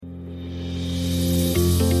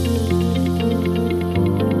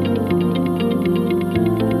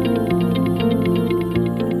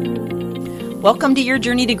Welcome to Your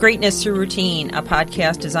Journey to Greatness Through Routine, a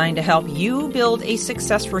podcast designed to help you build a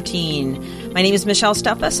success routine. My name is Michelle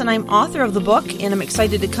Steffes, and I'm author of the book, and I'm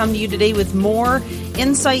excited to come to you today with more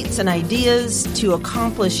insights and ideas to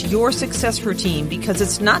accomplish your success routine, because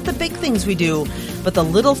it's not the big things we do, but the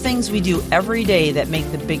little things we do every day that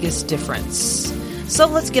make the biggest difference. So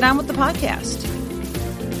let's get on with the podcast.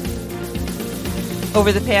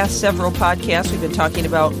 Over the past several podcasts, we've been talking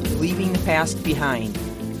about leaving the past behind.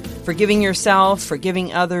 Forgiving yourself,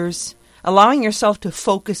 forgiving others, allowing yourself to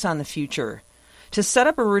focus on the future, to set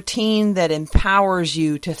up a routine that empowers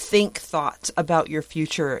you to think thoughts about your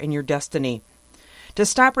future and your destiny, to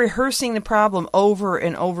stop rehearsing the problem over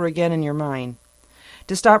and over again in your mind,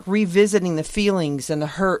 to stop revisiting the feelings and the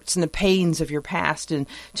hurts and the pains of your past, and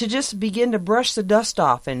to just begin to brush the dust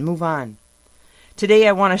off and move on. Today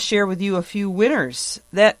I want to share with you a few winners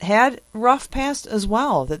that had rough past as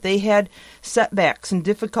well, that they had setbacks and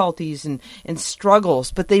difficulties and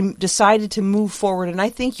struggles, but they decided to move forward, and I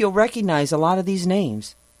think you'll recognize a lot of these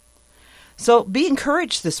names. So be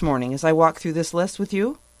encouraged this morning as I walk through this list with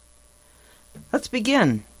you. Let's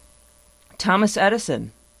begin. Thomas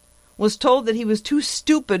Edison was told that he was too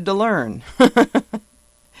stupid to learn.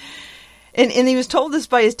 And he was told this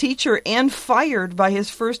by his teacher and fired by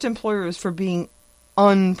his first employers for being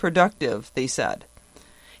unproductive, they said.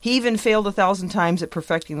 He even failed 1,000 times at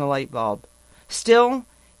perfecting the light bulb. Still,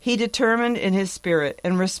 he determined in his spirit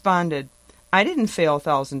and responded, "I didn't fail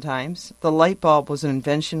 1,000 times. The light bulb was an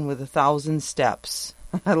invention with 1,000 steps."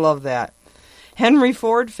 I love that. Henry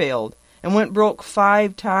Ford failed and went broke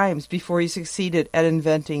 5 times before he succeeded at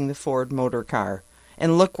inventing the Ford motor car.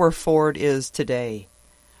 And look where Ford is today.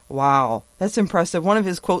 Wow, that's impressive. One of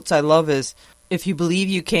his quotes I love is, "If you believe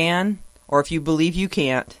you can, or if you believe you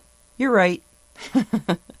can't, you're right."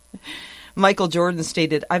 Michael Jordan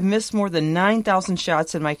stated, "I've missed more than 9,000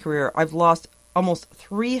 shots in my career. I've lost almost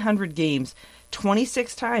 300 games.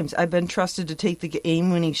 26 times I've been trusted to take the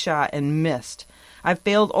game-winning shot and missed. I've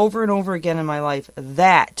failed over and over again in my life.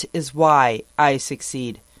 That is why I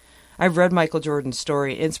succeed." I've read Michael Jordan's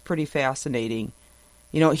story. It's pretty fascinating.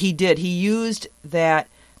 You know, he used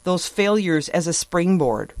those failures as a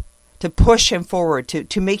springboard to push him forward,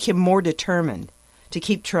 to make him more determined, to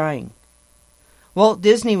keep trying. Walt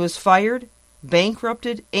Disney was fired,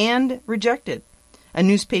 bankrupted, and rejected. A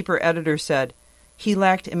newspaper editor said, "He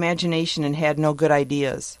lacked imagination and had no good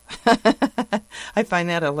ideas." I find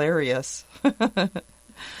that hilarious.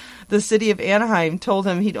 The city of Anaheim told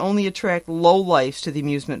him he'd only attract lowlifes to the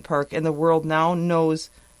amusement park, and the world now knows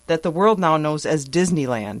as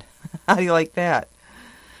Disneyland. How do you like that?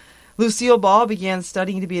 Lucille Ball began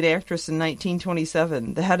studying to be an actress in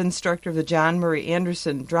 1927. The head instructor of the John Murray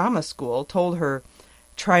Anderson Drama School told her,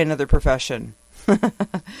 "Try another profession."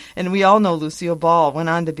 And we all know Lucille Ball went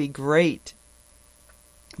on to be great.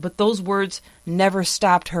 But those words never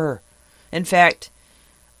stopped her. In fact,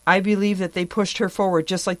 I believe that they pushed her forward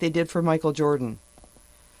just like they did for Michael Jordan.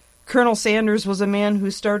 Colonel Sanders was a man who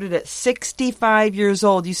started at 65 years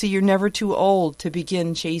old. You see, you're never too old to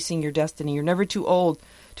begin chasing your destiny. You're never too old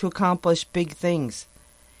to accomplish big things.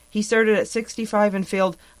 He started at 65 and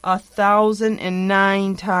failed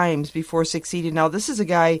 1,009 times before succeeding. Now, this is a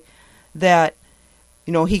guy that,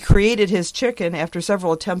 he created his chicken after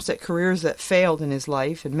several attempts at careers that failed in his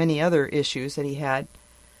life and many other issues that he had.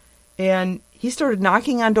 And he started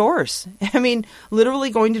knocking on doors. I mean, literally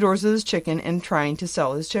going to doors with his chicken and trying to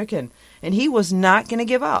sell his chicken. And he was not going to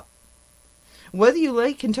give up. Whether you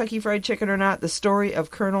like Kentucky Fried Chicken or not, the story of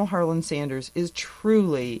Colonel Harlan Sanders is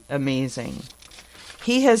truly amazing.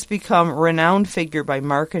 He has become a renowned figure by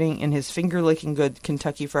marketing in his finger-licking good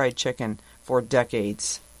Kentucky Fried Chicken for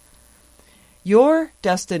decades. Your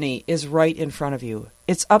destiny is right in front of you.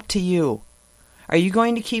 It's up to you. Are you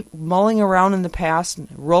going to keep mulling around in the past,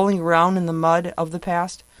 rolling around in the mud of the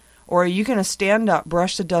past? Or are you going to stand up,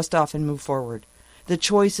 brush the dust off, and move forward? The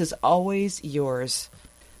choice is always yours.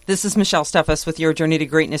 This is Michelle Steffes with Your Journey to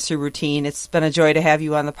Greatness Through Routine. It's been a joy to have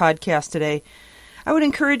you on the podcast today. I would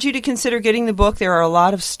encourage you to consider getting the book. There are a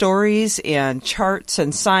lot of stories and charts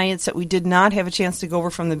and science that we did not have a chance to go over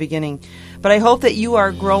from the beginning. But I hope that you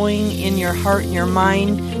are growing in your heart and your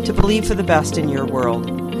mind to believe for the best in your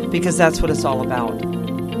world, because that's what it's all about.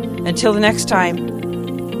 Until the next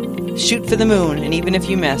time, shoot for the moon, and even if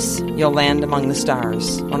you miss, you'll land among the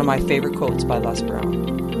stars. One of my favorite quotes by Les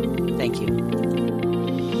Brown. Thank you.